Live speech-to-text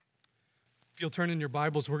If you'll turn in your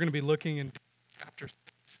Bibles, we're going to be looking in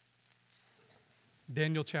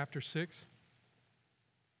Daniel chapter 6.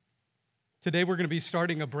 Today we're going to be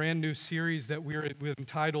starting a brand new series that we've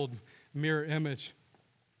entitled Mirror Image.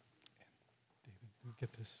 David, can you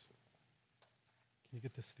get this? Can you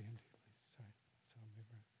get this stand? Sorry.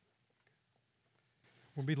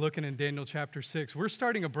 We'll be looking in Daniel chapter 6. We're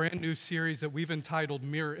starting a brand new series that we've entitled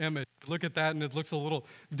Mirror Image. Look at that, and it looks a little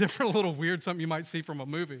different, a little weird, something you might see from a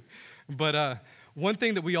movie. But one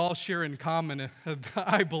thing that we all share in common,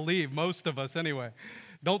 I believe, most of us anyway,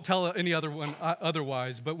 don't tell any other one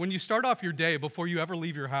otherwise, but when you start off your day, before you ever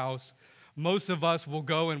leave your house, most of us will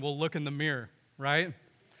go and we'll look in the mirror, right?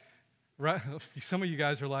 Right? Some of you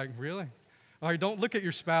guys are like, really? All right, don't look at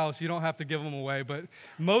your spouse. You don't have to give them away. But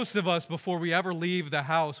most of us, before we ever leave the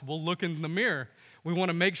house, will look in the mirror. We want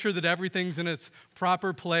to make sure that everything's in its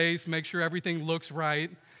proper place, make sure everything looks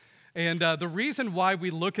right. And the reason why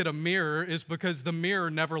we look at a mirror is because the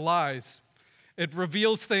mirror never lies. It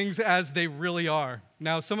reveals things as they really are.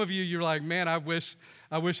 Now, some of you, you're like, man, I wish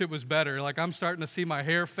it was better. Like, I'm starting to see my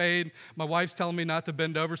hair fade. My wife's telling me not to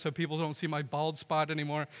bend over so people don't see my bald spot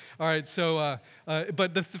anymore. All right, so,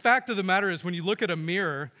 but the fact of the matter is when you look at a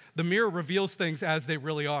mirror, the mirror reveals things as they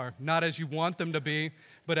really are, not as you want them to be,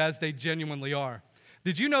 but as they genuinely are.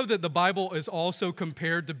 Did you know that the Bible is also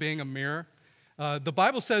compared to being a mirror? The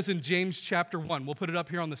Bible says in James chapter 1, we'll put it up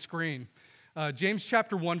here on the screen. James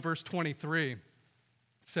chapter 1, verse 23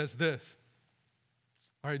 says this.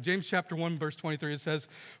 All right, James chapter 1, verse 23, it says,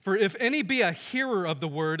 "For if any be a hearer of the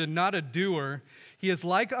word and not a doer, he is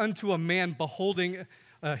like unto a man beholding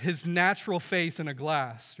his natural face in a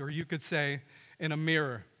glass," or you could say, in a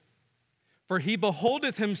mirror. "For he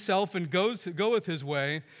beholdeth himself and goeth his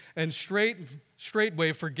way, and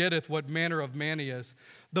straightway forgetteth what manner of man he is."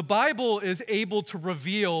 The Bible is able to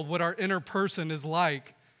reveal what our inner person is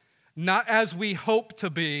like, not as we hope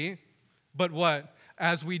to be, but what?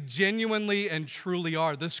 As we genuinely and truly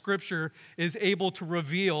are. This scripture is able to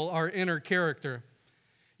reveal our inner character.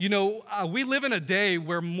 You know, we live in a day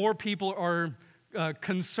where more people are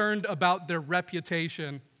concerned about their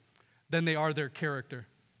reputation than they are their character.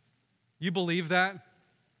 You believe that?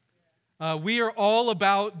 We are all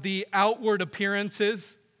about the outward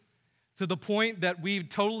appearances to the point that we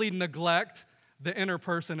totally neglect the inner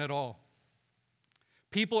person at all.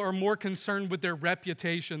 People are more concerned with their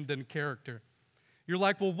reputation than character. You're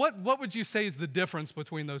like, well, what would you say is the difference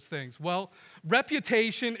between those things? Well,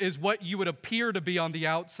 reputation is what you would appear to be on the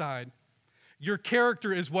outside. Your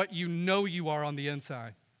character is what you know you are on the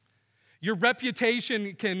inside. Your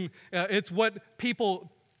reputation it's what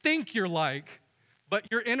people think you're like, but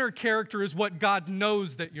your inner character is what God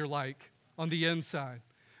knows that you're like on the inside.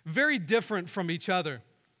 Very different from each other.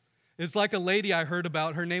 It's like a lady I heard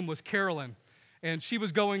about, her name was Carolyn. And she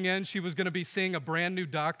was going to be seeing a brand new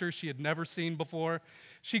doctor she had never seen before.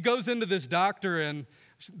 She goes into this doctor, and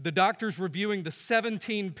the doctor's reviewing the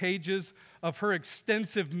 17 pages of her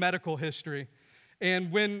extensive medical history.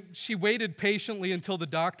 And when she waited patiently until the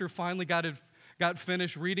doctor finally got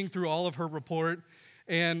finished reading through all of her report,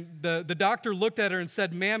 and the doctor looked at her and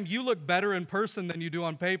said, "Ma'am, you look better in person than you do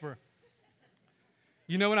on paper."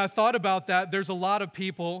 You know, when I thought about that, there's a lot of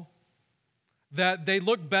people that they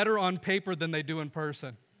look better on paper than they do in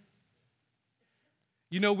person.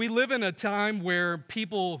 You know, we live in a time where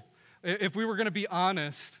people, if we were going to be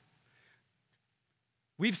honest,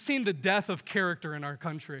 we've seen the death of character in our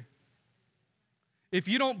country. If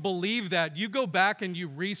you don't believe that, you go back and you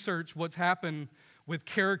research what's happened with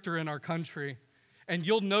character in our country, and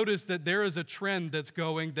you'll notice that there is a trend that's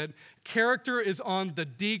going, that character is on the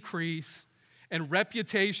decrease, and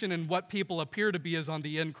reputation and what people appear to be is on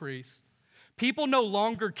the increase. People no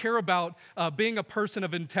longer care about being a person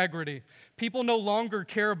of integrity. People no longer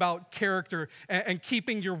care about character and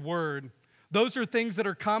keeping your word. Those are things that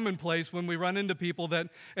are commonplace when we run into people, that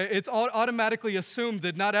it's automatically assumed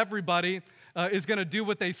that not everybody is going to do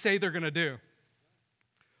what they say they're going to do.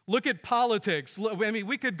 Look at politics. I mean,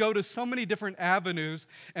 we could go to so many different avenues,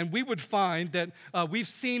 and we would find that we've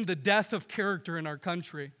seen the death of character in our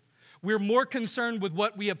country. We're more concerned with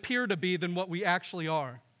what we appear to be than what we actually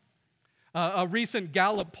are. A recent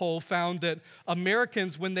Gallup poll found that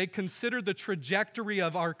Americans, when they consider the trajectory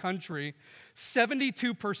of our country,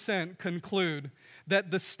 72% conclude that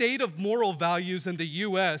the state of moral values in the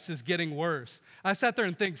U.S. is getting worse. I sat there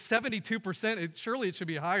and think, 72%, surely it should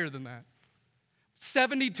be higher than that.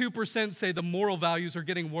 72% say the moral values are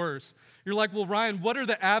getting worse. You're like, well, Ryan, what are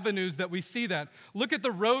the avenues that we see that? Look at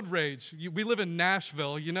the road rage. We live in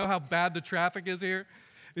Nashville. You know how bad the traffic is here?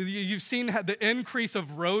 You've seen the increase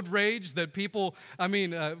of road rage that people,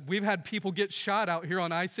 we've had people get shot out here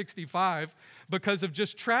on I-65 because of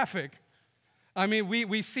just traffic.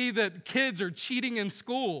 We see that kids are cheating in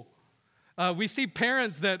school. We see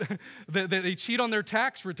parents that they cheat on their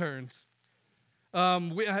tax returns.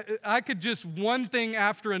 I could just, one thing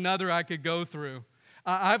after another I could go through.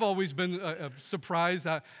 I've always been surprised.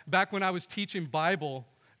 Back when I was teaching Bible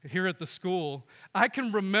here at the school, I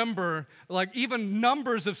can remember even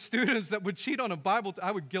numbers of students that would cheat on a Bible.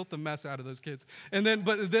 I would guilt the mess out of those kids.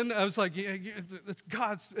 But then I was like, it's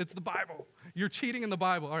God's, it's the Bible. You're cheating in the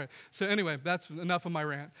Bible. All right. So anyway, that's enough of my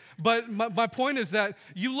rant. But my point is that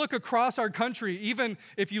you look across our country, even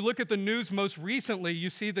if you look at the news most recently, you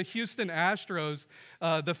see the Houston Astros,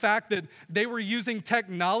 the fact that they were using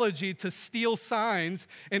technology to steal signs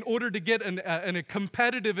in order to get a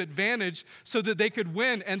competitive advantage so that they could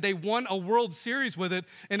win, and they won a World Series with it,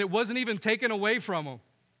 and it wasn't even taken away from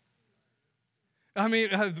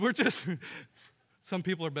them. We're just... Some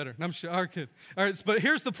people are better. I'm sure. All right, but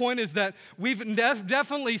here's the point is that we've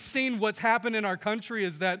definitely seen what's happened in our country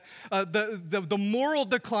is that the moral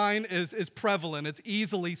decline is prevalent. It's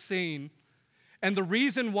easily seen. And the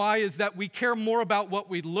reason why is that we care more about what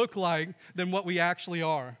we look like than what we actually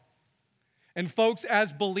are. And folks,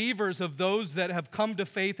 as believers of those that have come to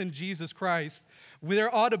faith in Jesus Christ,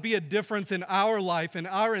 there ought to be a difference in our life, in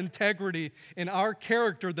our integrity, in our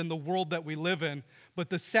character than the world that we live in. But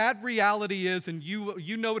the sad reality is, and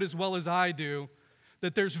you know it as well as I do,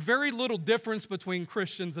 that there's very little difference between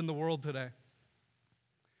Christians and the world today.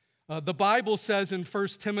 The Bible says in 1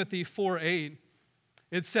 Timothy 4:8,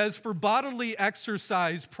 it says, "For bodily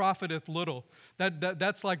exercise profiteth little."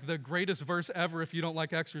 That's like the greatest verse ever if you don't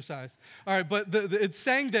like exercise. All right, but it's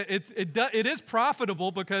saying that it is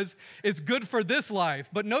profitable because it's good for this life.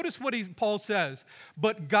 But notice what Paul says.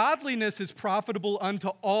 "But godliness is profitable unto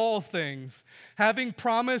all things, having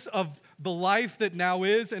promise of the life that now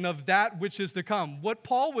is and of that which is to come." What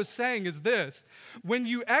Paul was saying is this: when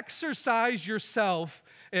you exercise yourself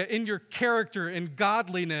in your character and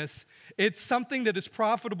godliness, it's something that is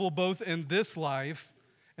profitable both in this life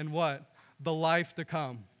and what? The life to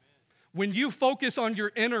come. When you focus on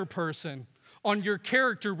your inner person, on your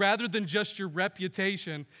character rather than just your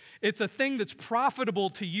reputation, it's a thing that's profitable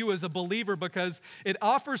to you as a believer because it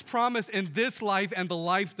offers promise in this life and the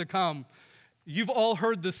life to come. You've all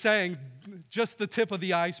heard the saying, just the tip of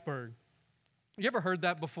the iceberg. You ever heard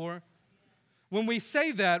that before? When we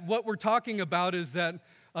say that, what we're talking about is that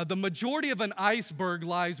the majority of an iceberg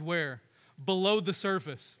lies where? Below the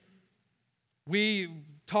surface. We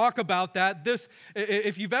talk about that.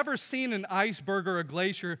 If you've ever seen an iceberg or a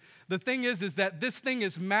glacier, the thing is that this thing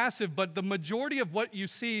is massive, but the majority of what you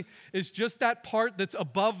see is just that part that's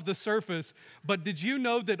above the surface. But did you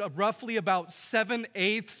know that roughly about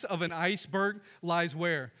 7/8 of an iceberg lies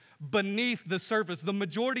where? Beneath the surface. The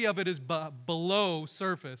majority of it is below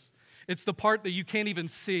surface. It's the part that you can't even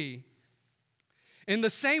see. In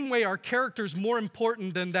the same way, our character is more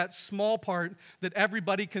important than that small part that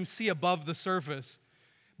everybody can see above the surface.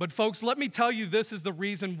 But folks, let me tell you, this is the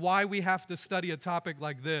reason why we have to study a topic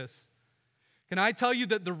like this. Can I tell you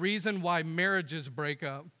that the reason why marriages break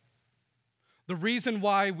up, the reason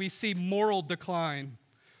why we see moral decline,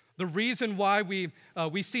 the reason why we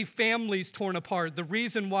see families torn apart, the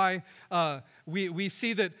reason why we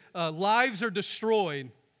see that lives are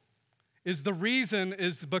destroyed, is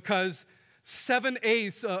because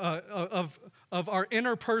 7/8 of our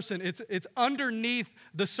inner person, it's underneath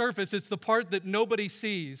the surface. It's the part that nobody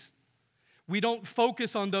sees. We don't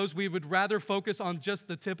focus on those. We would rather focus on just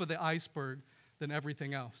the tip of the iceberg than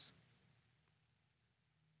everything else.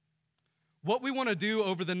 What we want to do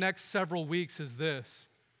over the next several weeks is this.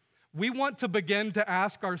 We want to begin to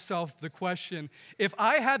ask ourselves the question, if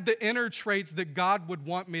I had the inner traits that God would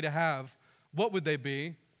want me to have, what would they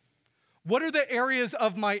be? What are the areas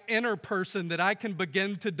of my inner person that I can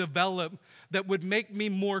begin to develop that would make me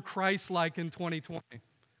more Christ-like in 2020?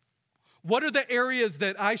 What are the areas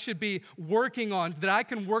that I should be working on, that I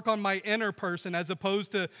can work on my inner person as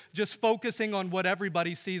opposed to just focusing on what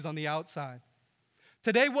everybody sees on the outside?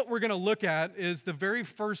 Today, what we're going to look at is the very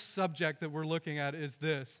first subject that we're looking at is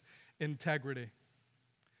this: integrity.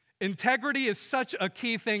 Integrity is such a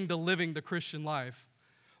key thing to living the Christian life.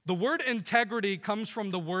 The word integrity comes from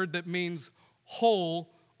the word that means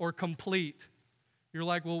whole or complete. You're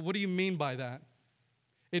like, well, what do you mean by that?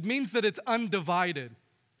 It means that it's undivided.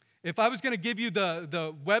 If I was going to give you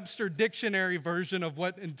the Webster Dictionary version of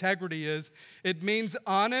what integrity is, it means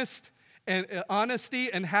honesty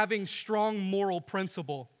and having strong moral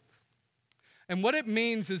principle. And what it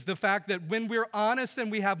means is the fact that when we're honest and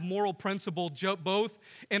we have moral principle, both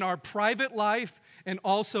in our private life and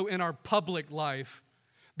also in our public life,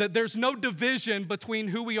 that there's no division between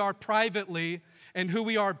who we are privately and who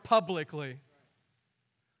we are publicly.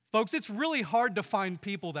 Folks, it's really hard to find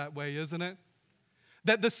people that way, isn't it?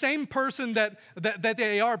 That the same person that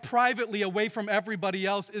they are privately away from everybody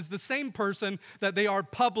else is the same person that they are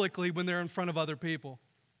publicly when they're in front of other people.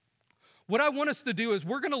 What I want us to do is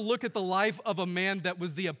we're going to look at the life of a man that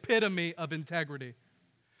was the epitome of integrity.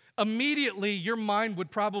 Immediately, your mind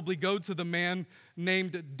would probably go to the man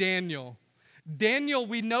named Daniel. Daniel,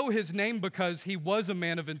 we know his name because he was a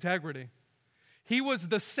man of integrity. He was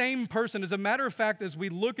the same person. As a matter of fact, as we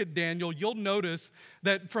look at Daniel, you'll notice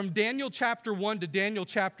that from Daniel chapter 1 to Daniel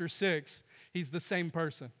chapter 6, he's the same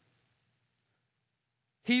person.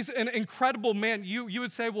 He's an incredible man. You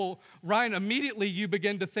would say, well, Ryan, immediately you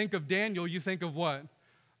begin to think of Daniel. You think of what?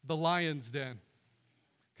 The lion's den.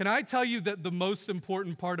 Can I tell you that the most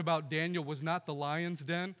important part about Daniel was not the lion's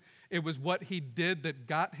den? It was what he did that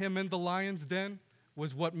got him in the lion's den,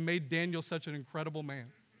 was what made Daniel such an incredible man.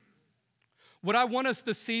 What I want us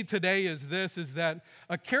to see today is this, is that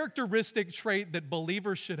a characteristic trait that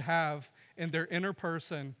believers should have in their inner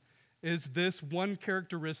person is this one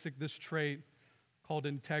characteristic, this trait called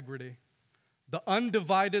integrity. The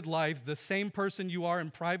undivided life, the same person you are in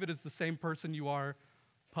private is the same person you are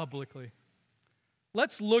publicly.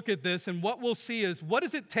 Let's look at this, and what we'll see is, what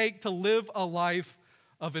does it take to live a life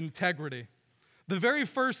of integrity? The very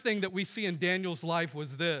first thing that we see in Daniel's life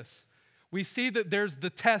was this. We see that there's the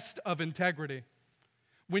test of integrity.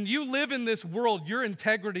 When you live in this world, your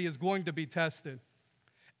integrity is going to be tested.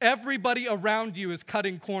 Everybody around you is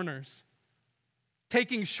cutting corners,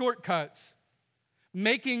 taking shortcuts,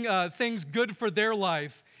 making things good for their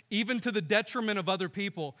life, even to the detriment of other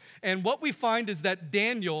people. And what we find is that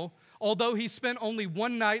Daniel, although he spent only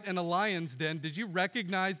one night in a lion's den, did you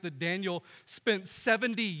recognize that Daniel spent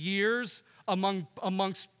 70 years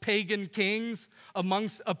amongst pagan kings,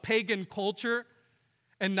 amongst a pagan culture?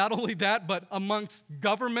 And not only that, but amongst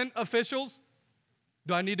government officials?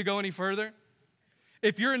 Do I need to go any further?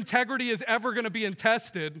 If your integrity is ever going to be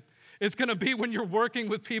tested, it's going to be when you're working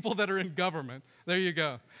with people that are in government. There you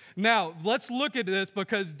go. Now, let's look at this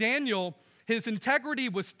because Daniel, his integrity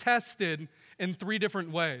was tested in three different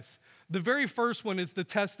ways. The very first one is the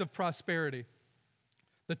test of prosperity.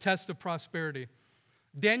 The test of prosperity.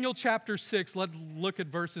 Daniel chapter 6, let's look at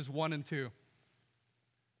verses 1 and 2.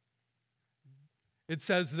 It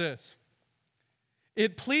says this.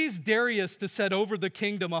 It pleased Darius to set over the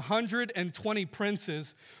kingdom 120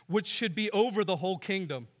 princes, which should be over the whole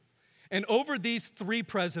kingdom. And over these three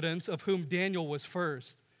presidents, of whom Daniel was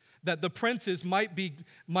first, that the princes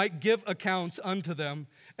might give accounts unto them,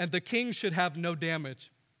 and the king should have no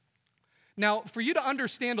damage. Now, for you to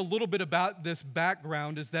understand a little bit about this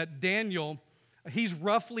background is that Daniel, he's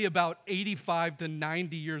roughly about 85 to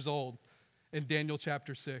 90 years old in Daniel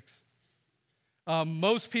chapter 6.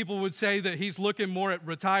 Most people would say that he's looking more at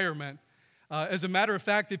retirement. As a matter of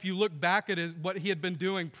fact, if you look back at what he had been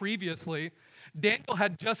doing previously, Daniel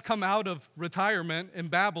had just come out of retirement in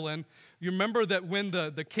Babylon. You remember that when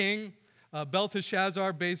the king,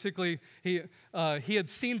 Belteshazzar, basically, he had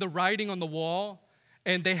seen the writing on the wall,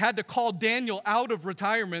 and they had to call Daniel out of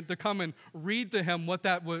retirement to come and read to him what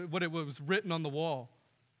it was written on the wall.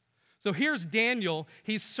 So here's Daniel.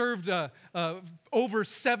 He's served over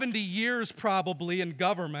 70 years probably in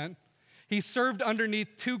government. He served underneath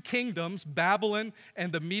two kingdoms, Babylon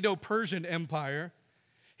and the Medo-Persian Empire.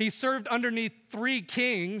 He served underneath three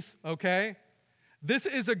kings, okay? This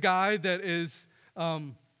is a guy that is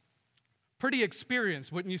pretty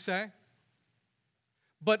experienced, wouldn't you say?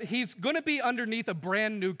 But he's going to be underneath a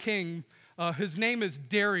brand new king. His name is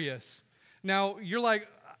Darius. Now, you're like,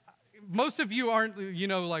 most of you aren't,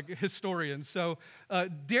 like historians. So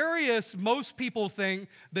Darius, most people think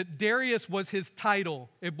that Darius was his title.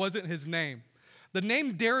 It wasn't his name. The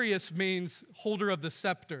name Darius means holder of the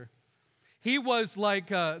scepter. He was like,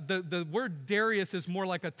 the word Darius is more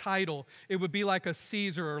like a title. It would be like a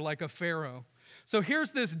Caesar or like a Pharaoh. So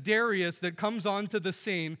here's this Darius that comes onto the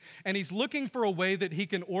scene, and he's looking for a way that he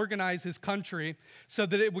can organize his country so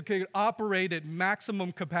that it could operate at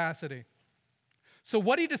maximum capacity. So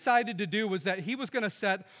what he decided to do was that he was going to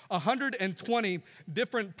set 120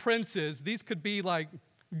 different princes. These could be like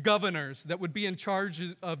governors that would be in charge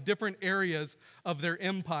of different areas of their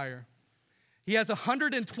empire. He has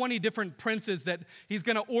 120 different princes that he's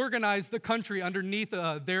going to organize the country underneath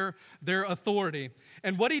their authority.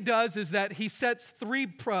 And what he does is that he sets three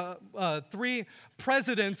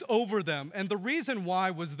presidents over them. And the reason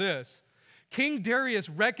why was this. King Darius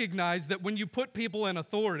recognized that when you put people in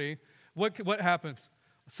authority, what happens?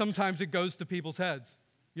 Sometimes it goes to people's heads.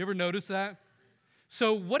 You ever notice that?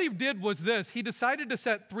 So what he did was this. He decided to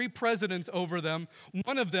set 3 presidents over them.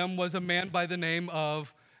 One of them was a man by the name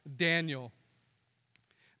of Daniel.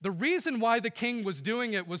 The reason why the king was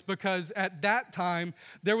doing it was because at that time,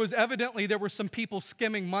 there were some people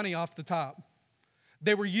skimming money off the top.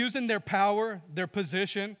 They were using their power, their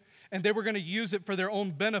position, and they were going to use it for their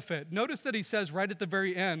own benefit. Notice that he says right at the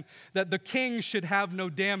very end that the king should have no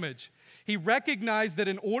damage. He recognized that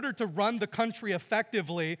in order to run the country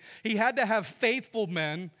effectively, he had to have faithful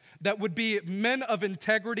men that would be men of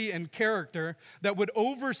integrity and character that would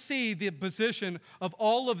oversee the position of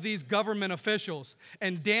all of these government officials.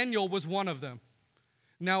 And Daniel was one of them.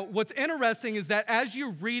 Now, what's interesting is that as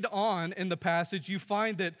you read on in the passage, you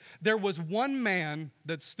find that there was one man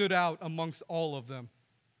that stood out amongst all of them.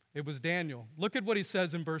 It was Daniel. Look at what he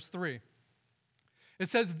says in verse 3. It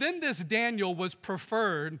says, "Then this Daniel was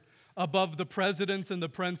preferred above the presidents and the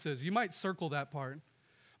princes." You might circle that part.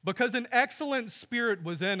 "Because an excellent spirit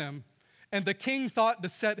was in him, and the king thought to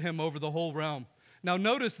set him over the whole realm." Now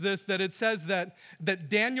notice this, that it says that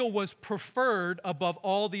Daniel was preferred above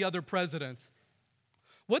all the other presidents.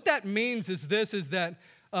 What that means is this, is that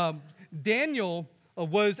Daniel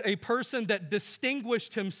was a person that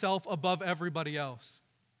distinguished himself above everybody else.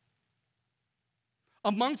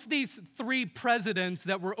 Amongst these 3 presidents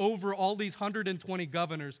that were over all these 120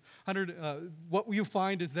 governors, what you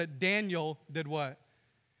find is that Daniel did what?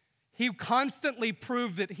 He constantly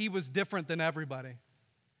proved that he was different than everybody.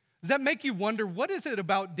 Does that make you wonder, what is it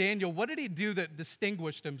about Daniel? What did he do that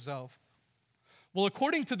distinguished himself? Well,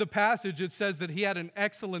 according to the passage, it says that he had an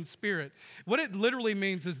excellent spirit. What it literally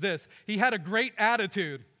means is this: he had a great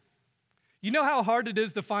attitude. You know how hard it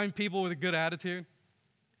is to find people with a good attitude?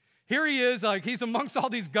 Here he is, like he's amongst all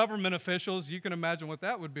these government officials. You can imagine what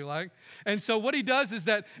that would be like. And so what he does is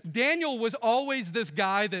that Daniel was always this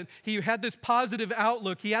guy that he had this positive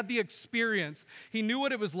outlook. He had the experience. He knew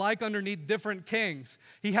what it was like underneath different kings.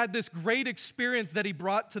 He had this great experience that he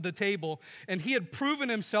brought to the table. And he had proven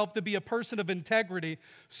himself to be a person of integrity,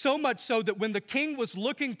 so much so that when the king was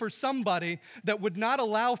looking for somebody that would not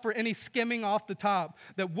allow for any skimming off the top,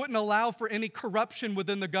 that wouldn't allow for any corruption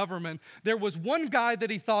within the government, there was one guy that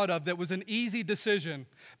he thought of that was an easy decision.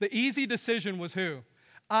 The easy decision was who?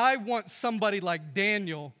 I want somebody like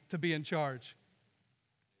Daniel to be in charge.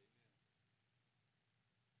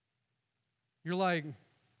 You're like,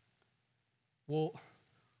 well,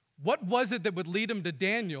 what was it that would lead him to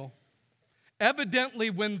Daniel?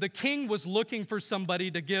 Evidently, when the king was looking for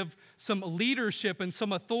somebody to give some leadership and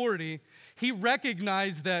some authority, he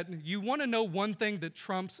recognized that you want to know one thing that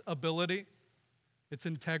trumps ability? It's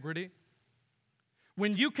integrity.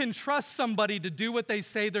 When you can trust somebody to do what they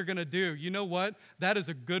say they're going to do, you know what? That is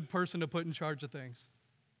a good person to put in charge of things.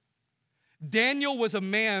 Daniel was a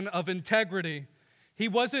man of integrity. He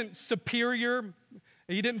wasn't superior.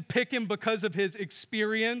 He didn't pick him because of his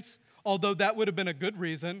experience, although that would have been a good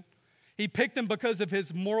reason. He picked him because of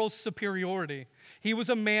his moral superiority. He was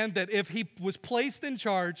a man that if he was placed in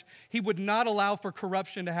charge, he would not allow for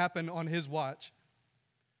corruption to happen on his watch.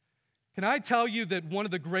 Can I tell you that one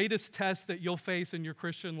of the greatest tests that you'll face in your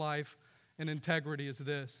Christian life and integrity is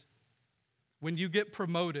this? When you get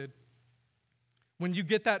promoted, when you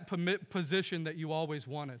get that position that you always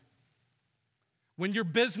wanted, when your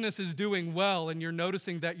business is doing well and you're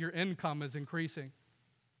noticing that your income is increasing,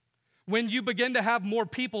 when you begin to have more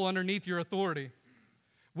people underneath your authority,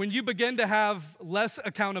 when you begin to have less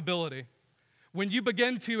accountability, when you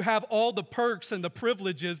begin to have all the perks and the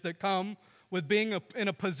privileges that come with being in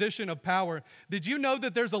a position of power. Did you know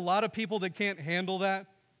that there's a lot of people that can't handle that?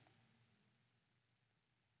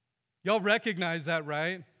 Y'all recognize that,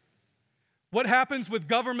 right? What happens with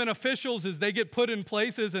government officials is they get put in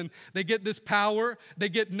places and they get this power, they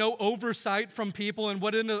get no oversight from people, and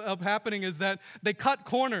what ends up happening is that they cut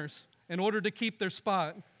corners in order to keep their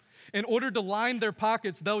spot. In order to line their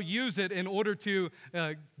pockets, they'll use it in order to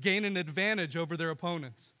gain an advantage over their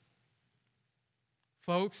opponents.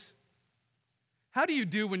 Folks, how do you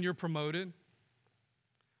do when you're promoted?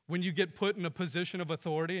 When you get put in a position of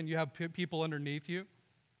authority and you have people underneath you?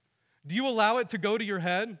 Do you allow it to go to your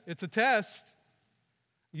head? It's a test.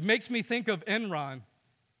 It makes me think of Enron.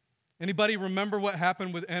 Anybody remember what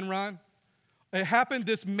happened with Enron? It happened,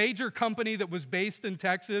 this major company that was based in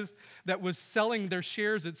Texas that was selling their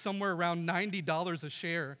shares at somewhere around $90 a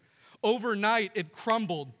share. Overnight, it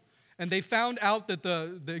crumbled. And they found out that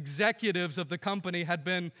the executives of the company had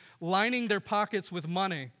been lining their pockets with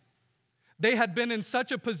money. They had been in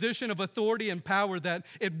such a position of authority and power that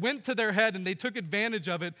it went to their head and they took advantage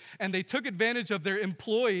of it, and they took advantage of their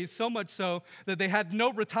employees so much so that they had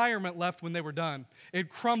no retirement left when they were done. It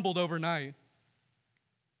crumbled overnight.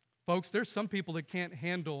 Folks, there's some people that can't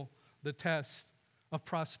handle the test of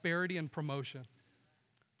prosperity and promotion.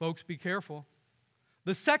 Folks, be careful.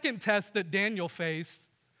 The second test that Daniel faced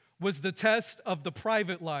was the test of the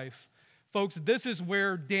private life. Folks, this is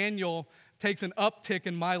where Daniel takes an uptick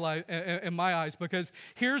in my life, in my eyes, because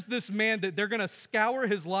here's this man that they're going to scour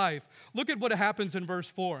his life. Look at what happens in verse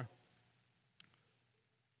 4.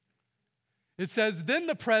 It says, "Then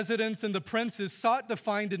the presidents and the princes sought to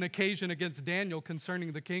find an occasion against Daniel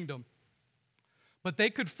concerning the kingdom. But they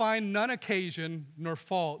could find none occasion nor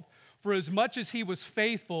fault, for as much as he was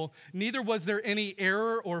faithful, neither was there any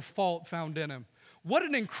error or fault found in him." What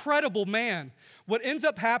an incredible man. What ends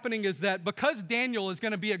up happening is that because Daniel is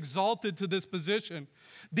going to be exalted to this position,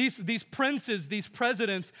 these princes, these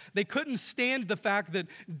presidents, they couldn't stand the fact that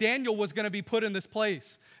Daniel was going to be put in this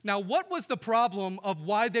place. Now, what was the problem of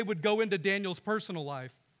why they would go into Daniel's personal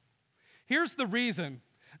life? Here's the reason.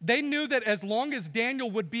 They knew that as long as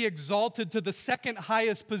Daniel would be exalted to the second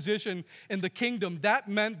highest position in the kingdom, that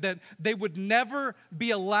meant that they would never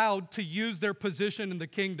be allowed to use their position in the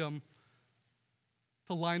kingdom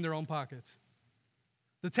to line their own pockets,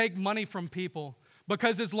 to take money from people.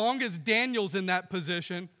 Because as long as Daniel's in that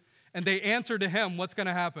position and they answer to him, what's going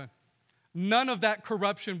to happen? None of that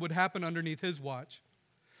corruption would happen underneath his watch.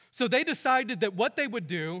 So they decided that what they would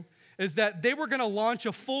do is that they were going to launch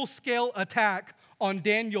a full-scale attack on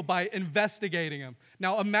Daniel by investigating him.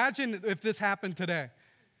 Now imagine if this happened today.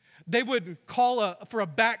 They would call for a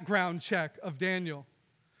background check of Daniel.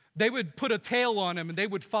 They would put a tail on him and they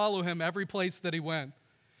would follow him every place that he went.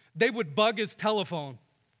 They would bug his telephone.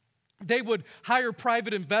 They would hire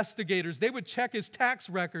private investigators. They would check his tax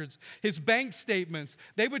records, his bank statements.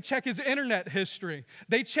 They would check his internet history.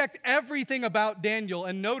 They checked everything about Daniel,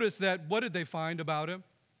 and notice that, what did they find about him?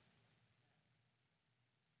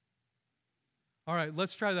 All right,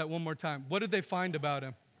 let's try that one more time. What did they find about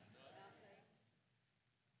him?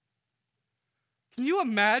 Can you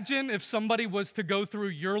imagine if somebody was to go through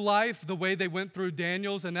your life the way they went through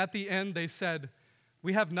Daniel's, and at the end they said,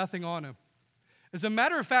 "We have nothing on him"? As a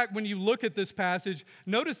matter of fact, when you look at this passage,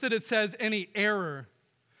 notice that it says any error.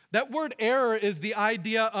 That word error is the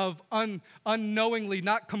idea of unknowingly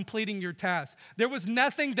not completing your task. There was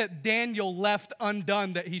nothing that Daniel left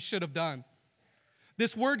undone that he should have done.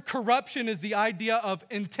 This word corruption is the idea of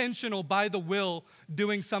intentional, by the will,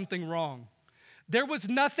 doing something wrong. There was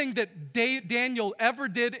nothing that Daniel ever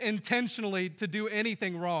did intentionally to do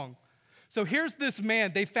anything wrong. So here's this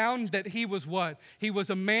man. They found that he was what? He was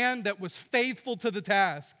a man that was faithful to the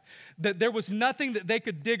task, that there was nothing that they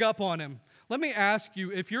could dig up on him. Let me ask you,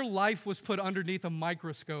 if your life was put underneath a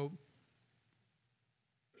microscope,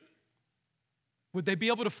 would they be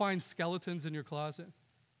able to find skeletons in your closet?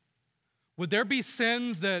 Would there be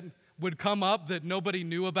sins that would come up that nobody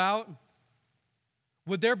knew about?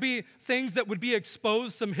 Would there be things that would be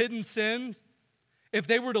exposed, some hidden sins? If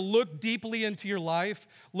they were to look deeply into your life,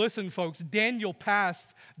 listen, folks, Daniel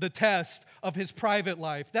passed the test of his private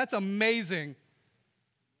life. That's amazing.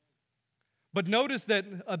 But notice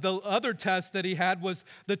that the other test that he had was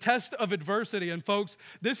the test of adversity. And folks,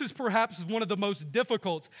 this is perhaps one of the most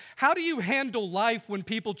difficult. How do you handle life when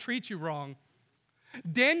people treat you wrong?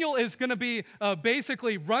 Daniel is going to be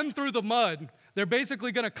basically run through the mud. They're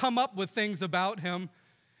basically going to come up with things about him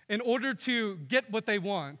in order to get what they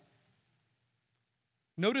want.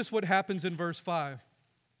 Notice what happens in verse 5.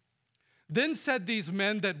 Then said these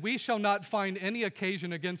men that we shall not find any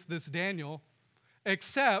occasion against this Daniel,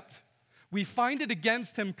 except we find it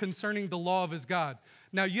against him concerning the law of his God.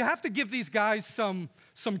 Now, you have to give these guys some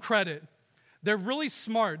credit. They're really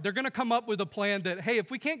smart. They're going to come up with a plan that, hey,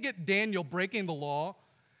 if we can't get Daniel breaking the law,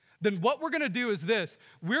 then what we're going to do is this.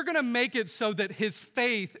 We're going to make it so that his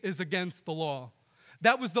faith is against the law.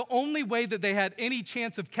 That was the only way that they had any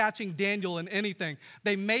chance of catching Daniel in anything.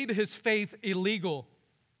 They made his faith illegal.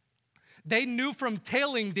 They knew from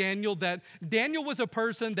tailing Daniel that Daniel was a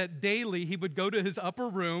person that daily he would go to his upper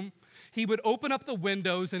room, he would open up the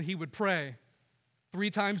windows, and he would pray 3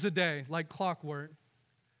 times a day, like clockwork.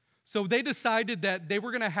 So they decided that they were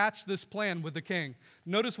going to hatch this plan with the king.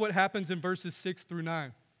 Notice what happens in verses 6 through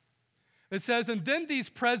 9. It says, "And then these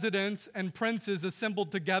presidents and princes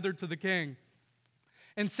assembled together to the king,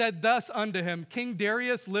 and said thus unto him, King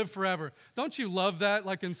Darius, live forever." Don't you love that?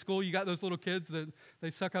 Like in school, you got those little kids that they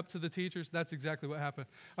suck up to the teachers. That's exactly what happened.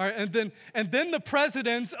 All right, and then the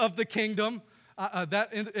presidents of the kingdom,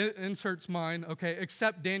 inserts mine, okay,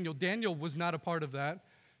 except Daniel. Daniel was not a part of that.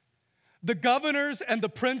 The governors and the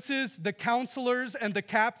princes, the counselors and the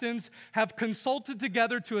captains have consulted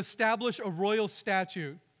together to establish a royal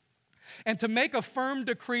statute and to make a firm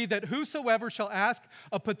decree that whosoever shall ask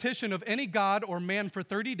a petition of any god or man for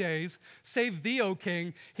 30 days, save thee, O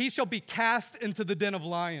king, he shall be cast into the den of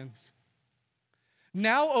lions.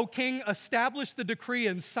 Now, O king, establish the decree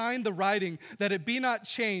and sign the writing, that it be not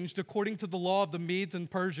changed according to the law of the Medes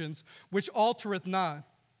and Persians, which altereth not.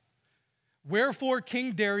 Wherefore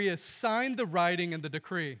King Darius signed the writing and the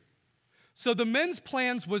decree. So the men's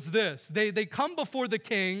plans was this. They come before the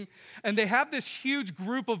king, and they have this huge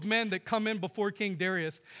group of men that come in before King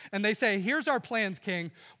Darius, and they say, here's our plans, king.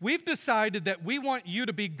 We've decided that we want you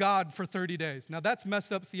to be God for 30 days. Now, that's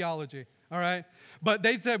messed up theology, all right? But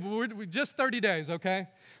they said, we're just 30 days, okay?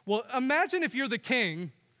 Well, imagine if you're the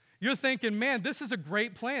king, you're thinking, man, this is a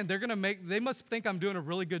great plan. They must think I'm doing a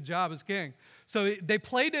really good job as king. So they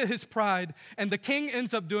play to his pride, and the king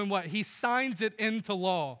ends up doing what? He signs it into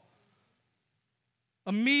law.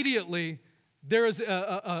 Immediately, there is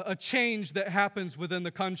a change that happens within the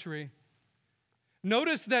country.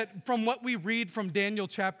 Notice that from what we read from Daniel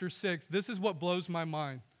chapter 6, this is what blows my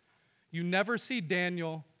mind. You never see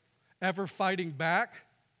Daniel ever fighting back.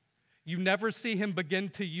 You never see him begin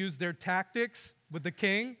to use their tactics with the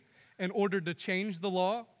king in order to change the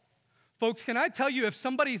law. Folks, can I tell you, if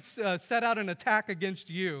somebody set out an attack against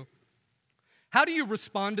you, how do you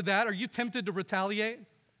respond to that? Are you tempted to retaliate?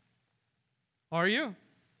 Are you?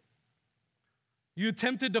 You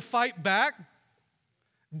tempted to fight back?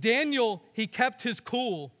 Daniel, he kept his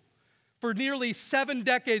cool. For nearly 7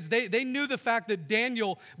 decades, they knew the fact that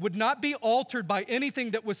Daniel would not be altered by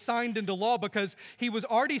anything that was signed into law because he was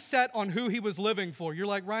already set on who he was living for. You're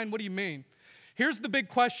like, Ryan, what do you mean? Here's the big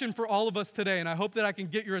question for all of us today, and I hope that I can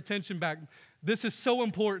get your attention back. This is so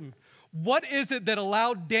important. What is it that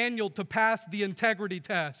allowed Daniel to pass the integrity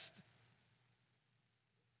test?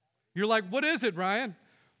 You're like, what is it, Ryan?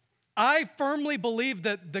 I firmly believe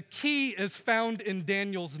that the key is found in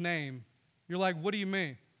Daniel's name. You're like, what do you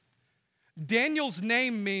mean? Daniel's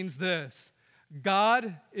name means this: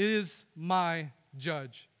 God is my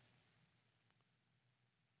judge.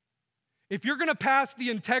 If you're going to pass the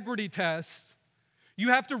integrity test, you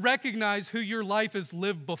have to recognize who your life has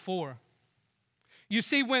lived before. You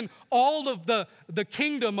see, when all of the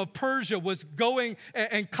kingdom of Persia was going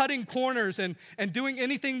and cutting corners and doing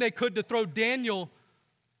anything they could to throw Daniel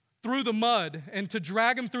through the mud and to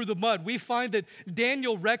drag him through the mud, we find that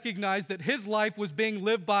Daniel recognized that his life was being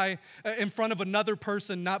lived by in front of another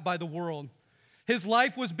person, not by the world. His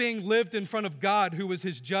life was being lived in front of God, who was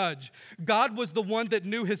his judge. God was the one that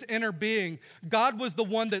knew his inner being. God was the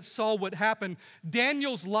one that saw what happened.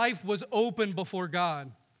 Daniel's life was open before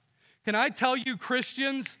God. Can I tell you,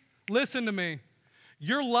 Christians, listen to me.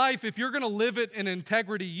 Your life, if you're going to live it in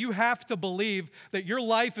integrity, you have to believe that your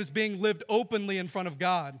life is being lived openly in front of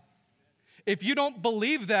God. If you don't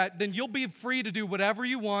believe that, then you'll be free to do whatever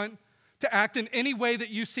you want, to act in any way that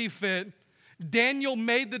you see fit. Daniel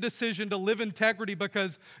made the decision to live integrity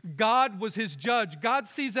because God was his judge. God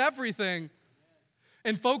sees everything.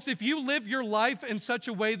 And folks, if you live your life in such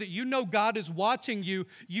a way that you know God is watching you,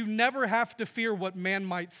 you never have to fear what man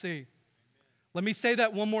might see. Let me say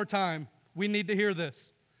that one more time. We need to hear this.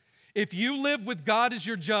 If you live with God as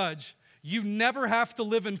your judge, you never have to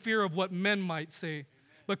live in fear of what men might see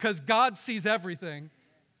because God sees everything.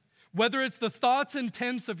 Whether it's the thoughts and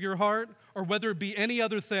intents of your heart or whether it be any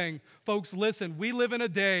other thing, folks, listen, we live in a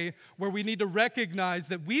day where we need to recognize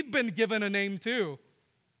that we've been given a name too.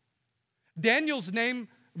 Daniel's name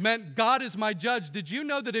meant God is my judge. Did you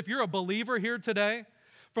know that if you're a believer here today,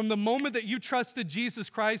 from the moment that you trusted Jesus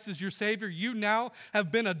Christ as your Savior, you now have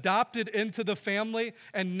been adopted into the family,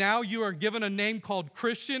 and now you are given a name called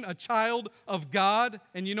Christian, a child of God.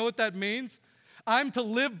 And you know what that means? I'm to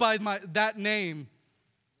live by that name.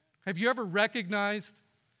 Have you ever recognized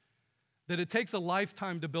that it takes a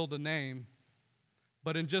lifetime to build a name,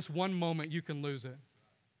 but in just one moment you can lose it?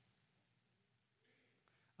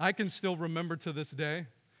 I can still remember to this day,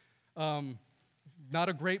 not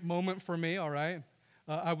a great moment for me, all right?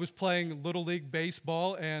 I was playing Little League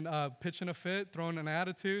baseball and pitching a fit, throwing an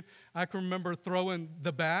attitude. I can remember throwing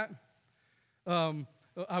the bat.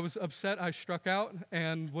 I was upset. I struck out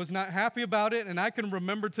and was not happy about it. And I can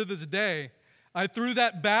remember to this day, I threw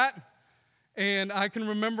that bat, and I can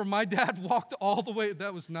remember my dad walked all the way.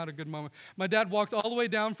 That was not a good moment. My dad walked all the way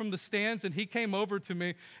down from the stands, and he came over to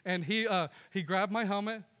me, and he grabbed my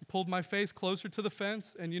helmet, pulled my face closer to the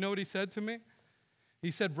fence, and you know what he said to me? He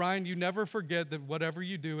said, Ryan, you never forget that whatever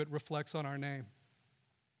you do, it reflects on our name.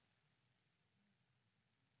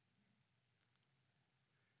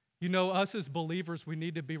 You know, us as believers, we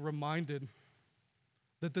need to be reminded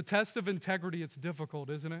that the test of integrity, it's difficult,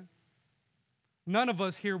 isn't it? None of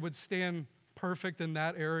us here would stand perfect in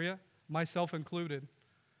that area, myself included.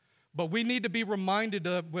 But we need to be reminded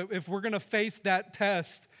of, if we're going to face that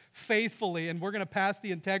test faithfully and we're going to pass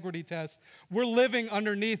the integrity test, we're living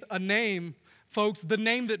underneath a name, folks, the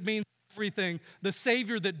name that means everything, the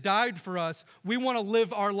Savior that died for us. We want to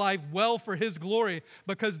live our life well for His glory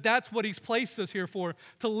because that's what He's placed us here for,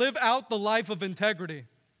 to live out the life of integrity.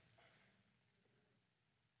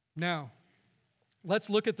 Now, let's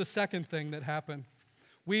look at the second thing that happened.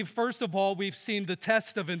 First of all, we've seen the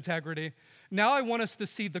test of integrity. Now I want us to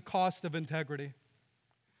see the cost of integrity.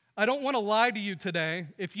 I don't want to lie to you today.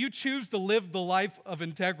 If you choose to live the life of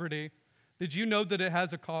integrity, did you know that it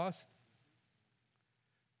has a cost?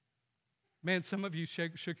 Man, some of you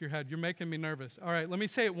shook your head. You're making me nervous. All right, let me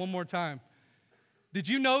say it one more time. Did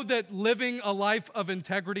you know that living a life of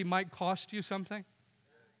integrity might cost you something?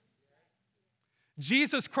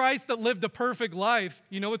 Jesus Christ that lived a perfect life,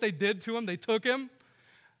 you know what they did to Him? They took Him,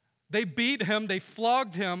 they beat Him, they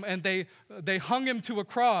flogged Him, and they hung Him to a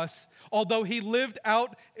cross, although He lived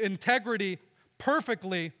out integrity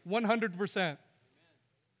perfectly, 100%.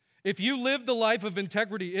 If you live the life of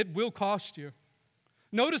integrity, it will cost you.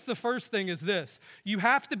 Notice the first thing is this. You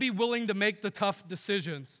have to be willing to make the tough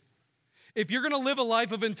decisions. If you're going to live a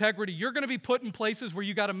life of integrity, you're going to be put in places where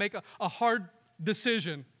you got to make a hard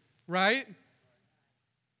decision, right?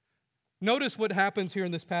 Notice what happens here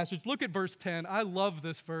in this passage. Look at verse 10. I love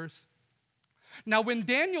this verse. Now, when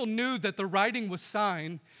Daniel knew that the writing was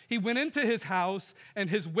signed, he went into his house,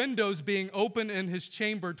 and his windows being open in his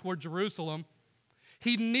chamber toward Jerusalem,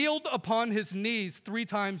 he kneeled upon his knees 3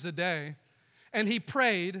 times a day, and he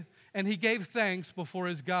prayed, and he gave thanks before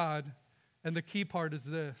his God. And the key part is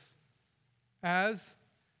this: as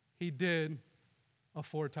he did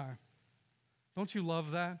aforetime. Don't you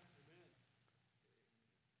love that?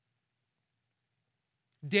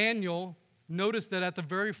 Daniel, notice that at the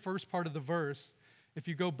very first part of the verse, if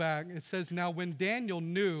you go back, it says, now when Daniel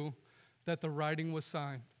knew that the writing was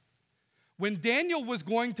signed. When Daniel was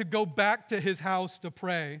going to go back to his house to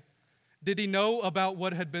pray, did he know about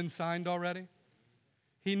what had been signed already?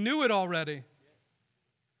 He knew it already.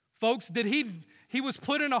 Folks, he was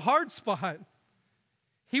put in a hard spot.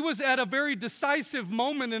 He was at a very decisive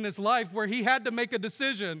moment in his life where he had to make a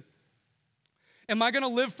decision. Am I going to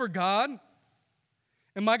live for God?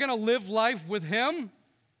 Am I going to live life with Him?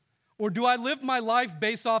 Or do I live my life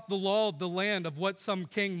based off the law of the land of what some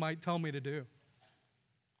king might tell me to do?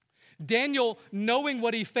 Daniel, knowing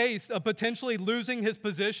what he faced, of potentially losing his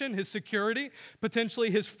position, his security,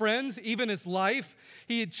 potentially his friends, even his life,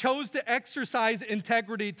 he chose to exercise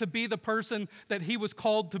integrity to be the person that he was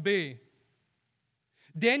called to be.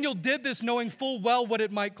 Daniel did this knowing full well what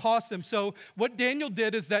it might cost him. So what Daniel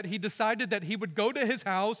did is that he decided that he would go to his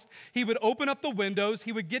house, he would open up the windows,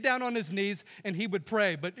 he would get down on his knees, and he would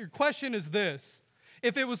pray. But your question is this: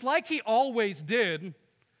 if it was like he always did,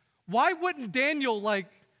 why wouldn't Daniel,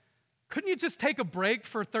 couldn't you just take a break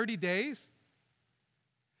for 30 days?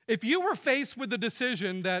 If you were faced with the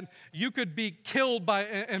decision that you could be killed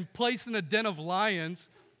and placed in a den of lions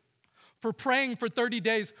for praying for 30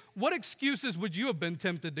 days, what excuses would you have been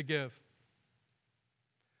tempted to give?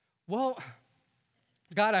 Well,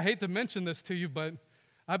 God, I hate to mention this to you, but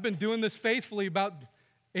I've been doing this faithfully about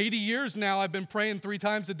 80 years now. I've been praying 3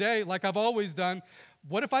 times a day like I've always done.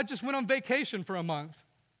 What if I just went on vacation for a month?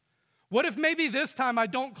 What if maybe this time I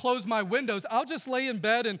don't close my windows? I'll just lay in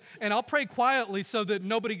bed and I'll pray quietly so that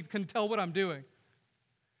nobody can tell what I'm doing.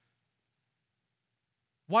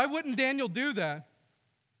 Why wouldn't Daniel do that?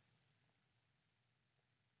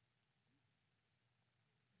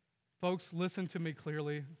 Folks, listen to me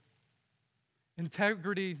clearly.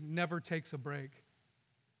 Integrity never takes a break.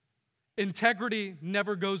 Integrity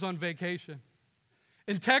never goes on vacation.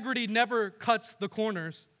 Integrity never cuts the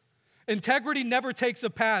corners. Integrity never takes a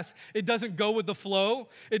pass. It doesn't go with the flow.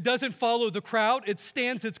 It doesn't follow the crowd. It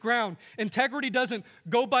stands its ground. Integrity doesn't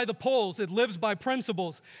go by the poles. It lives by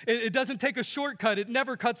principles. It doesn't take a shortcut. It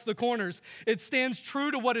never cuts the corners. It stands true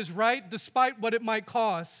to what is right despite what it might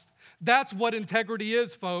cost. That's what integrity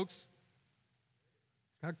is, folks.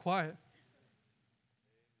 Got quiet.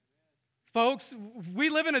 Folks, we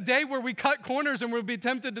live in a day where we cut corners and we'll be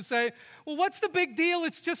tempted to say, well, what's the big deal?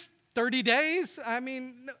 It's just 30 days. I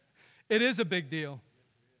mean, no. It is a big deal.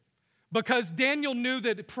 Because Daniel knew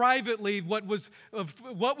that privately what was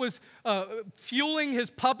fueling his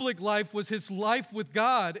public life was his life with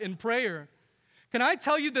God in prayer. Can I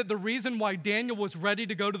tell you that the reason why Daniel was ready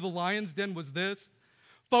to go to the lion's den was this?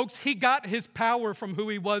 Folks, he got his power from who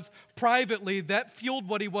he was privately. That fueled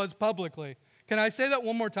what he was publicly. Can I say that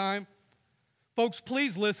one more time? Folks,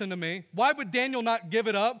 please listen to me. Why would Daniel not give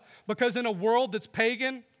it up? Because in a world that's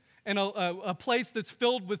pagan and a place that's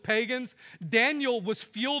filled with pagans, Daniel was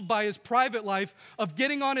fueled by his private life of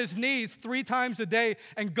getting on his knees 3 times a day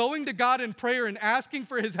and going to God in prayer and asking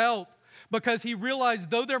for his help, because he realized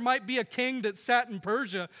though there might be a king that sat in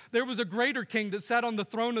Persia, there was a greater king that sat on the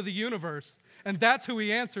throne of the universe, and that's who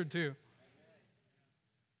he answered to.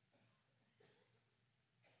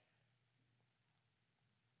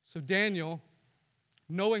 So Daniel,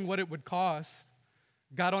 knowing what it would cost,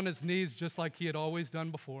 got on his knees just like he had always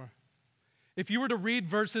done before. If you were to read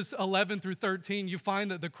verses 11 through 13, you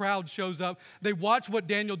find that the crowd shows up. They watch what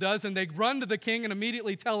Daniel does, and they run to the king and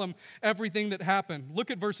immediately tell him everything that happened.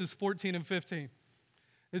 Look at verses 14 and 15.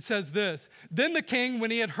 It says this: Then the king,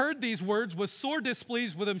 when he had heard these words, was sore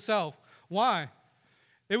displeased with himself. Why?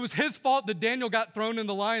 It was his fault that Daniel got thrown in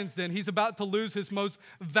the lion's den. He's about to lose his most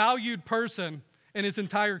valued person in his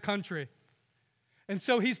entire country. And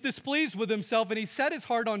so he's displeased with himself, and he set his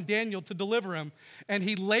heart on Daniel to deliver him, and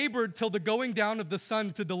he labored till the going down of the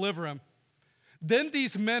sun to deliver him. Then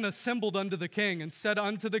these men assembled unto the king and said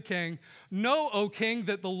unto the king, Know, O king,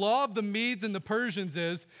 that the law of the Medes and the Persians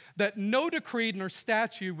is that no decree nor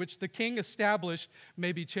statute which the king established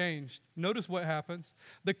may be changed. Notice what happens.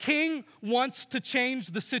 The king wants to change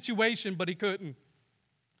the situation, but he couldn't.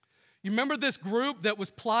 You remember this group that was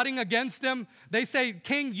plotting against him? They say,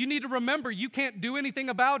 King, you need to remember, you can't do anything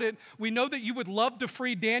about it. We know that you would love to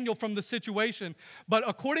free Daniel from the situation. But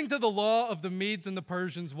according to the law of the Medes and the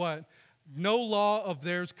Persians, what? No law of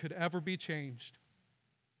theirs could ever be changed.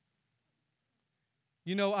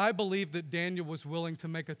 You know, I believe that Daniel was willing to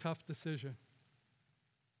make a tough decision.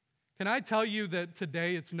 Can I tell you that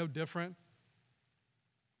today it's no different?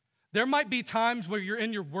 There might be times where you're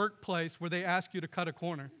in your workplace where they ask you to cut a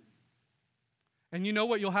corner. And you know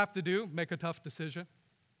what you'll have to do? Make a tough decision.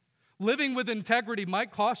 Living with integrity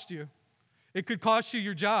might cost you. It could cost you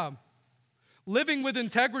your job. Living with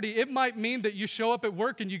integrity, it might mean that you show up at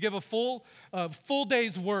work and you give a full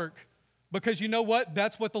day's work, because you know what?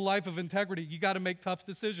 That's what the life of integrity. You got to make tough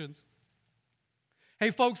decisions. Hey,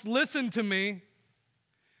 folks, listen to me.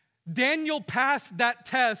 Daniel passed that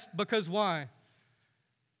test because why?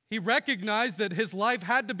 He recognized that his life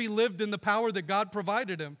had to be lived in the power that God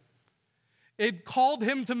provided him. It called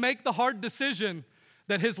him to make the hard decision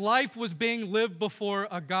that his life was being lived before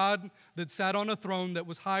a God that sat on a throne that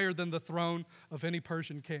was higher than the throne of any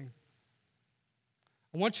Persian king.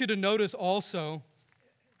 I want you to notice also,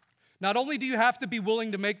 not only do you have to be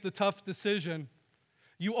willing to make the tough decision,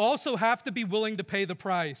 you also have to be willing to pay the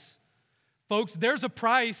price. Folks, there's a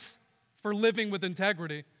price for living with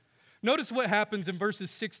integrity. Notice what happens in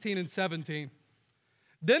verses 16 and 17.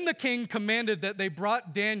 Then the king commanded that they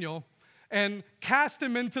brought Daniel and cast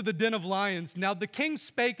him into the den of lions. Now the king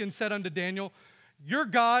spake and said unto Daniel, Your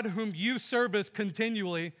God, whom you service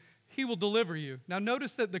continually, he will deliver you. Now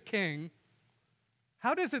notice that the king,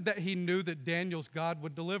 how is it that he knew that Daniel's God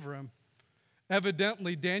would deliver him?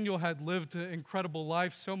 Evidently, Daniel had lived an incredible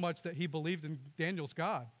life so much that he believed in Daniel's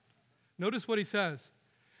God. Notice what he says.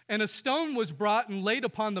 And a stone was brought and laid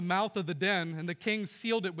upon the mouth of the den, and the king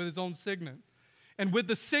sealed it with his own signet. And with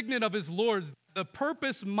the signet of his lords, the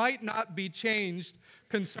purpose might not be changed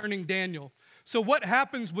concerning Daniel. So what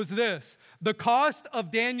happens was this. The cost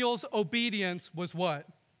of Daniel's obedience was what?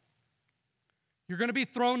 You're going to be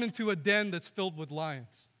thrown into a den that's filled with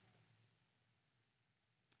lions.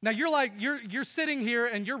 Now you're sitting here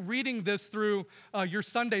and you're reading this through your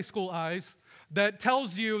Sunday school eyes that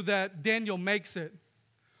tells you that Daniel makes it.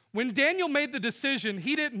 When Daniel made the decision,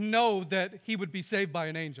 he didn't know that he would be saved by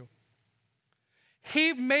an angel.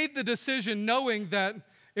 He made the decision knowing that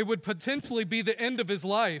it would potentially be the end of his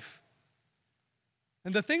life.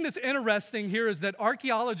 And the thing that's interesting here is that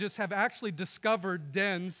archaeologists have actually discovered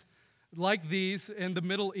dens like these in the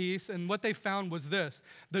Middle East, and what they found was this.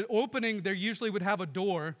 The opening, there usually would have a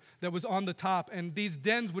door that was on the top, and these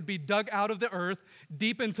dens would be dug out of the earth,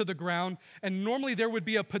 deep into the ground, and normally there would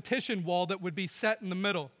be a partition wall that would be set in the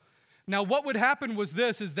middle. Now, what would happen was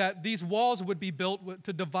this, is that these walls would be built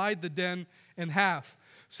to divide the den in half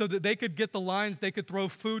so that they could get the lions, they could throw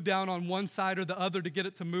food down on one side or the other to get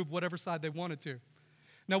it to move whatever side they wanted to.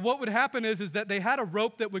 Now, what would happen is that they had a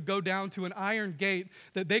rope that would go down to an iron gate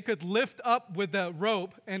that they could lift up with the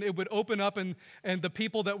rope, and it would open up, and the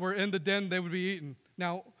people that were in the den, they would be eaten.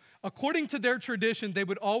 Now, according to their tradition, they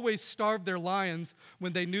would always starve their lions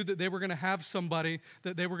when they knew that they were going to have somebody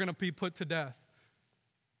that they were going to be put to death.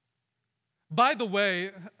 By the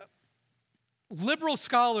way, liberal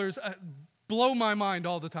scholars blow my mind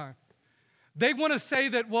all the time. They want to say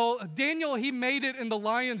that, well, Daniel, he made it in the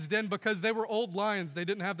lion's den because they were old lions. They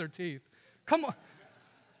didn't have their teeth. Come on.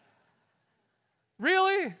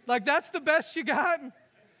 Really? Like, that's the best you got?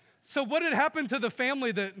 So what had happened to the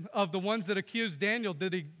family of the ones that accused Daniel?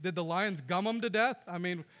 Did the lions gum them to death? I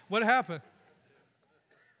mean, what happened?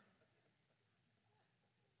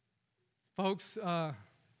 Folks,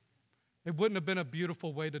 it wouldn't have been a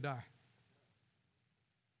beautiful way to die.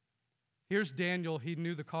 Here's Daniel. He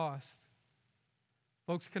knew the cost.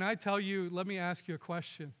 Folks, can I tell you, let me ask you a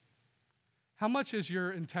question. How much is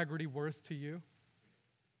your integrity worth to you?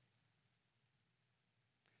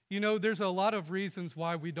 You know, there's a lot of reasons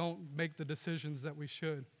why we don't make the decisions that we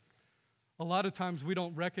should. A lot of times we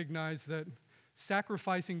don't recognize that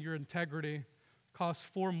sacrificing your integrity costs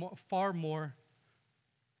far more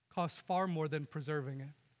than preserving it.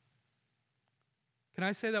 Can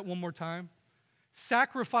I say that one more time?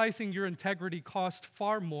 Sacrificing your integrity costs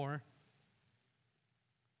far more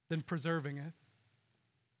than preserving it.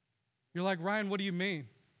 You're like, Ryan, what do you mean?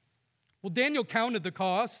 Well, Daniel counted the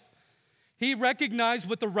cost. He recognized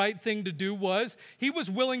what the right thing to do was. He was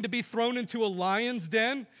willing to be thrown into a lion's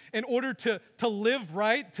den in order to live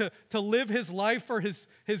right, to live his life for his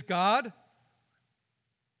God.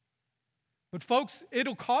 But folks,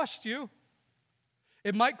 it'll cost you.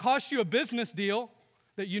 It might cost you a business deal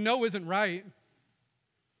that you know isn't right.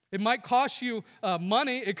 It might cost you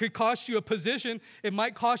money. It could cost you a position. It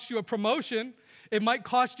might cost you a promotion. It might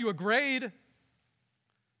cost you a grade.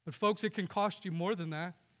 But folks, it can cost you more than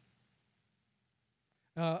that.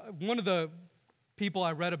 One of the people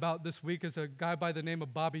I read about this week is a guy by the name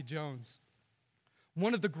of Bobby Jones,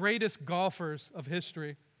 one of the greatest golfers of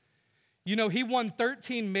history. You know, he won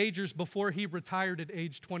 13 majors before he retired at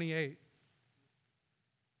age 28.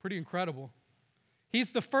 Pretty incredible.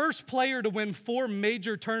 He's the first player to win 4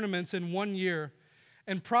 major tournaments in 1 year,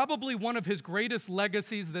 and probably one of his greatest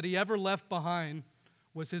legacies that he ever left behind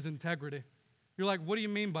was his integrity. You're like, what do you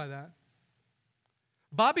mean by that?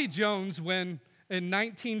 Bobby Jones, when in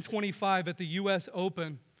 1925 at the U.S.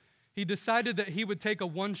 Open, he decided that he would take a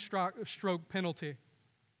one-stroke penalty.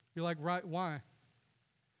 You're like, right, why?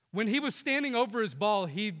 When he was standing over his ball,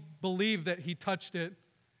 he believed that he touched it,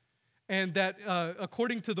 and that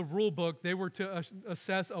according to the rule book, they were to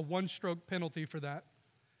assess a one-stroke penalty for that.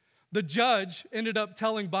 The judge ended up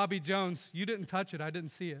telling Bobby Jones, you didn't touch it, I didn't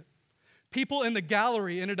see it. People in the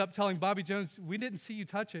gallery ended up telling Bobby Jones, we didn't see you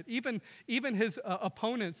touch it. Even his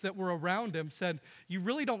opponents that were around him said, you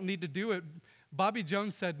really don't need to do it. Bobby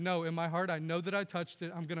Jones said, no, in my heart, I know that I touched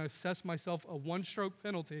it. I'm going to assess myself a one-stroke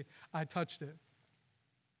penalty. I touched it.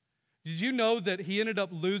 Did you know that he ended up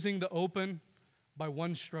losing the Open by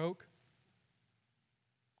 1 stroke?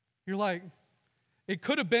 You're like, it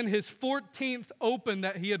could have been his 14th Open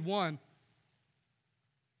that he had won.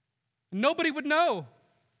 Nobody would know.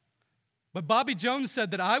 But Bobby Jones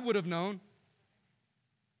said that I would have known.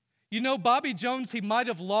 You know, Bobby Jones, he might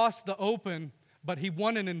have lost the Open, but he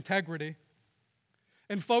won in integrity.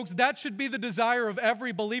 And folks, that should be the desire of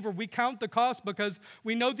every believer. We count the cost because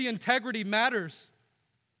we know the integrity matters.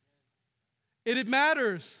 It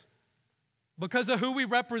matters because of who we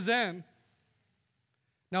represent.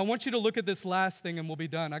 Now, I want you to look at this last thing and we'll be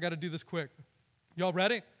done. I got to do this quick. Y'all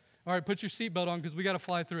ready? All right, put your seatbelt on because we got to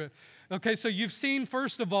fly through it. Okay, so you've seen,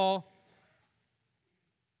 first of all,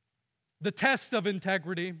 the test of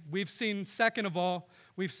integrity. We've seen, second of all,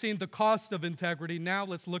 we've seen the cost of integrity. Now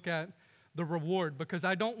let's look at the reward, because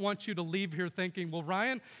I don't want you to leave here thinking, well,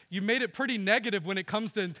 Ryan, you made it pretty negative when it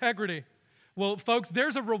comes to integrity. Well, folks,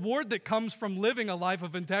 there's a reward that comes from living a life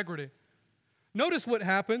of integrity. Notice what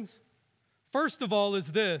happens. First of all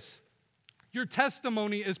is this: your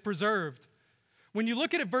testimony is preserved. When you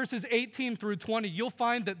look at it, verses 18 through 20, you'll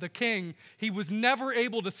find that the king, he was never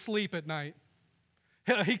able to sleep at night.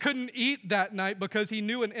 He couldn't eat that night because he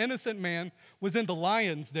knew an innocent man was in the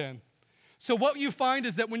lion's den. So what you find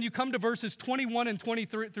is that when you come to verses 21 and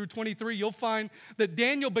 23 through 23, you'll find that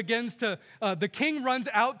Daniel begins to, the king runs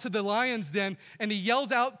out to the lion's den and he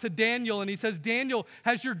yells out to Daniel and he says, Daniel,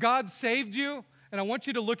 has your God saved you? And I want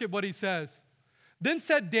you to look at what he says. Then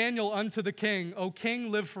said Daniel unto the king, O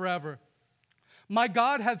king, live forever. My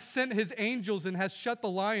God hath sent his angels and hath shut the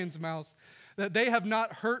lions' mouths, that they have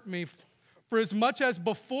not hurt me. For as much as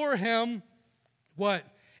before him, what?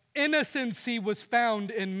 Innocency was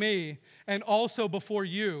found in me, and also before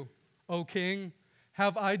you, O king,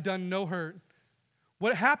 have I done no hurt.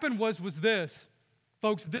 What happened was this.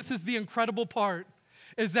 Folks, this is the incredible part,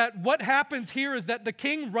 is that what happens here is that the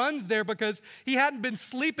king runs there because he hadn't been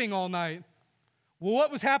sleeping all night. Well,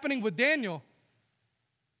 what was happening with Daniel?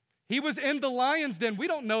 He was in the lion's den. We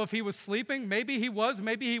don't know if he was sleeping. Maybe he was,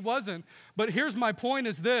 maybe he wasn't. But here's my point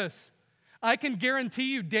is this. I can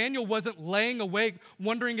guarantee you Daniel wasn't laying awake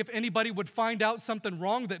wondering if anybody would find out something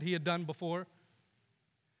wrong that he had done before.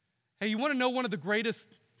 Hey, you want to know one of the greatest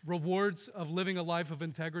rewards of living a life of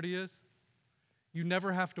integrity is? You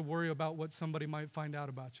never have to worry about what somebody might find out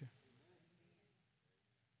about you.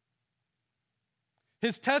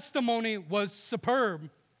 His testimony was superb.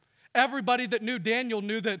 Everybody that knew Daniel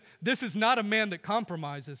knew that this is not a man that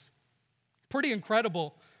compromises. Pretty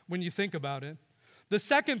incredible when you think about it. The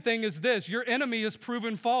second thing is this: your enemy is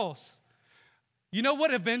proven false. You know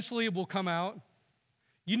what eventually will come out?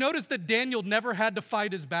 You notice that Daniel never had to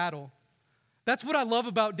fight his battle. That's what I love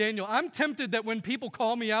about Daniel. I'm tempted that when people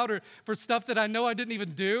call me out or for stuff that I know I didn't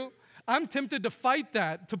even do, I'm tempted to fight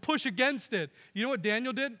that, to push against it. You know what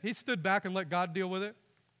Daniel did? He stood back and let God deal with it.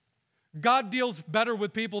 God deals better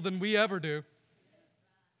with people than we ever do.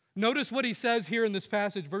 Notice what he says here in this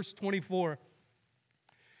passage, verse 24.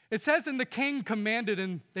 It says, "And the king commanded,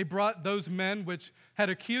 and they brought those men which had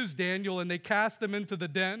accused Daniel, and they cast them into the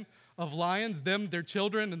den of lions, them, their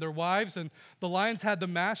children, and their wives. And the lions had the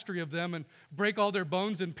mastery of them and break all their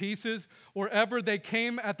bones in pieces, or ever they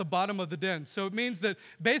came at the bottom of the den." So it means that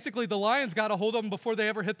basically the lions got a hold of them before they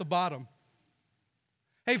ever hit the bottom.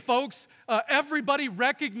 Hey, folks, everybody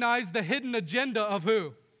recognized the hidden agenda of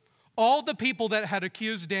who? All the people that had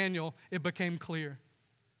accused Daniel, it became clear.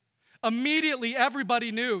 Immediately,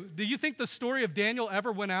 everybody knew. Do you think the story of Daniel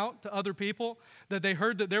ever went out to other people? That they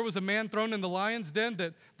heard that there was a man thrown in the lion's den,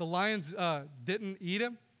 that the lions didn't eat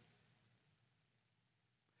him?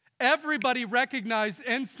 Everybody recognized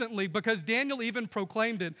instantly, because Daniel even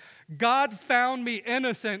proclaimed it. God found me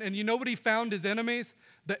innocent, and you know what he found his enemies?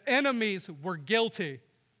 The enemies were guilty.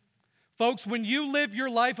 Folks, when you live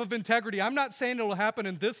your life of integrity, I'm not saying it will happen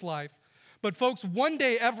in this life, but folks, one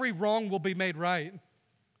day every wrong will be made right.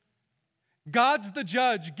 God's the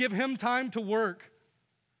judge. Give him time to work.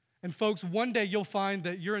 And folks, one day you'll find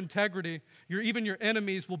that your integrity, even your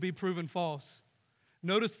enemies will be proven false.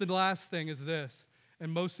 Notice the last thing is this,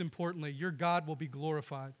 and most importantly, your God will be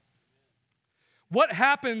glorified. What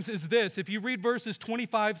happens is this: if you read verses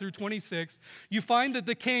 25 through 26, you find that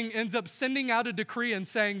the king ends up sending out a decree and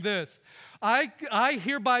saying this: I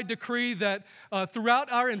hereby decree that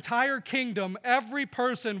throughout our entire kingdom, every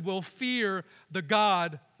person will fear the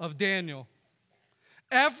God of Daniel.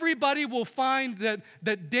 Everybody will find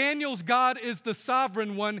that Daniel's God is the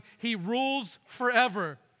sovereign one. He rules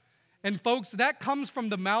forever. And folks, that comes from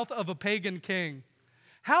the mouth of a pagan king.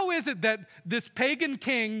 How is it that this pagan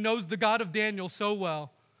king knows the God of Daniel so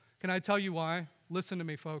well? Can I tell you why? Listen to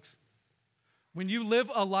me, folks. When you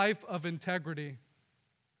live a life of integrity,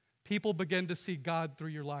 people begin to see God through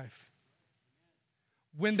your life.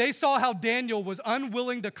 When they saw how Daniel was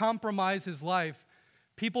unwilling to compromise his life,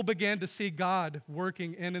 people began to see God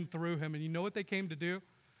working in and through him. And you know what they came to do?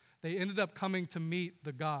 They ended up coming to meet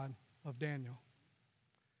the God of Daniel.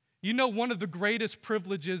 You know, one of the greatest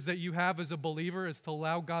privileges that you have as a believer is to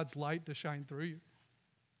allow God's light to shine through you.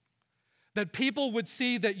 That people would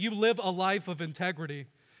see that you live a life of integrity,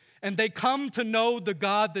 and they come to know the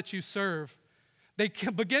God that you serve. They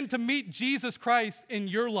can begin to meet Jesus Christ in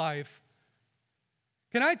your life.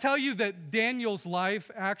 Can I tell you that Daniel's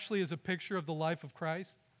life actually is a picture of the life of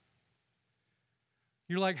Christ?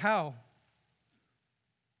 You're like, how?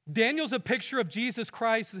 Daniel's a picture of Jesus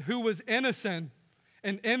Christ, who was innocent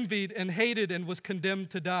and envied and hated and was condemned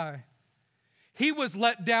to die. He was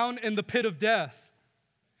let down in the pit of death,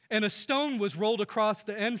 and a stone was rolled across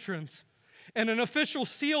the entrance, and an official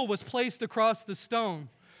seal was placed across the stone.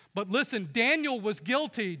 But listen, Daniel was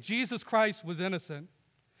guilty. Jesus Christ was innocent.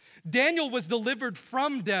 Daniel was delivered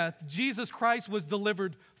from death. Jesus Christ was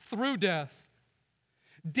delivered through death.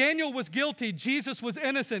 Daniel was guilty. Jesus was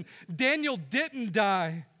innocent. Daniel didn't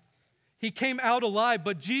die. He came out alive,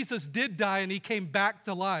 but Jesus did die, and he came back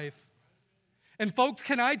to life. And folks,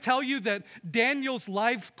 can I tell you that Daniel's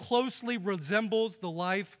life closely resembles the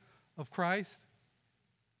life of Christ?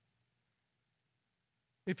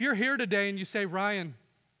 If you're here today and you say, Ryan,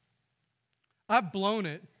 I've blown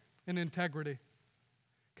it in integrity,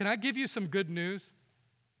 can I give you some good news?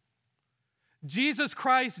 Jesus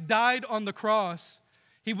Christ died on the cross.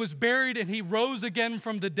 He was buried, and he rose again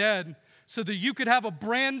from the dead, so that you could have a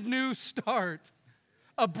brand new start,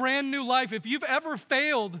 a brand new life. If you've ever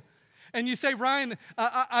failed and you say, Ryan,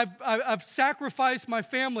 I've sacrificed my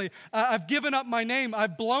family, I've given up my name,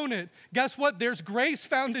 I've blown it. Guess what? There's grace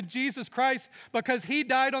found in Jesus Christ, because he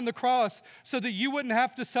died on the cross so that you wouldn't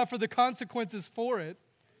have to suffer the consequences for it.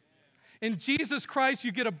 In Jesus Christ,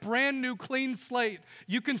 you get a brand new clean slate.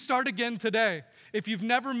 You can start again today. If you've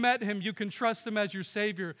never met him, you can trust him as your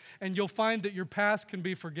Savior, and you'll find that your past can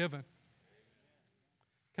be forgiven.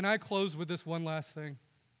 Can I close with this one last thing?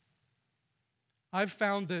 I've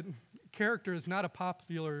found that character is not a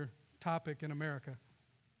popular topic in America.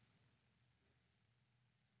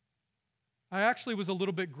 I actually was a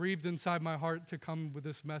little bit grieved inside my heart to come with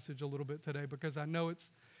this message a little bit today because I know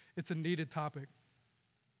it's a needed topic.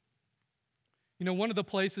 You know, one of the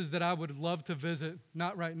places that I would love to visit,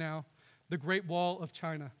 not right now, the Great Wall of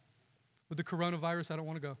China. With the coronavirus, I don't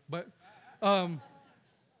want to go. But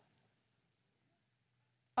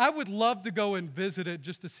I would love to go and visit it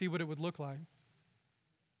just to see what it would look like.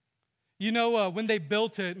 You know, when they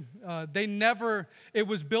built it, it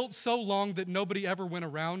was built so long that nobody ever went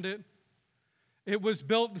around it. It was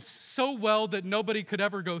built so well that nobody could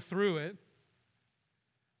ever go through it.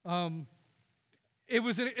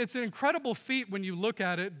 It's an incredible feat when you look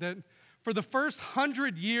at it that for the first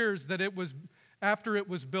 100 years that after it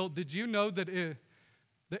was built, did you know that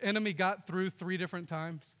the enemy got through 3 different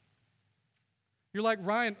times? You're like,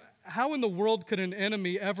 Ryan, how in the world could an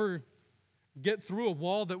enemy ever get through a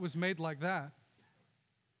wall that was made like that?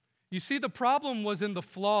 You see, the problem was in the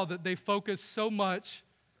flaw that they focused so much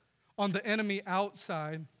on the enemy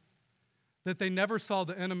outside that they never saw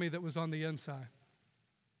the enemy that was on the inside.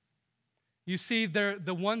 You see,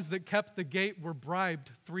 the ones that kept the gate were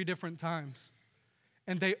bribed 3 different times.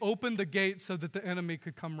 And they opened the gate so that the enemy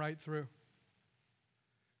could come right through.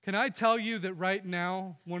 Can I tell you that right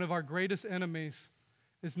now, one of our greatest enemies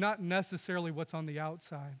is not necessarily what's on the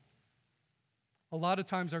outside. A lot of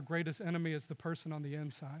times our greatest enemy is the person on the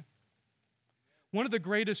inside. One of the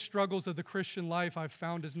greatest struggles of the Christian life I've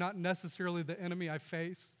found is not necessarily the enemy I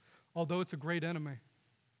face, although it's a great enemy.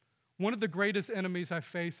 One of the greatest enemies I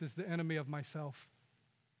face is the enemy of myself.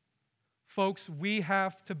 Folks, we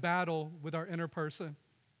have to battle with our inner person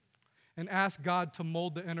and ask God to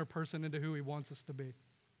mold the inner person into who he wants us to be.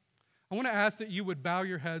 I want to ask that you would bow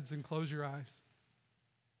your heads and close your eyes.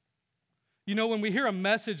 You know, when we hear a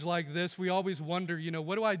message like this, we always wonder,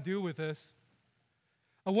 what do I do with this?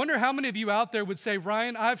 I wonder how many of you out there would say,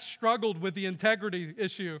 Ryan, I've struggled with the integrity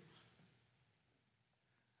issue.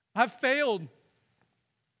 I've failed.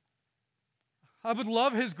 I would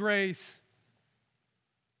love his grace.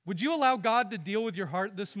 Would you allow God to deal with your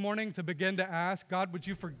heart this morning to begin to ask, God, would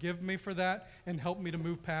you forgive me for that and help me to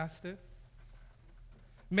move past it?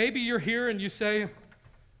 Maybe you're here and you say,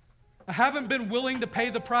 I haven't been willing to pay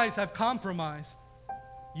the price. I've compromised.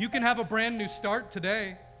 You can have a brand new start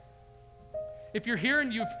today. If you're here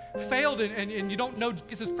and you've failed and you don't know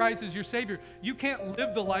Jesus Christ as your Savior, you can't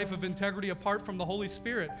live the life of integrity apart from the Holy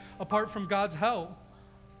Spirit, apart from God's help.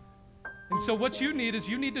 And so what you need is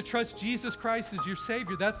you need to trust Jesus Christ as your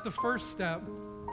Savior. That's the first step.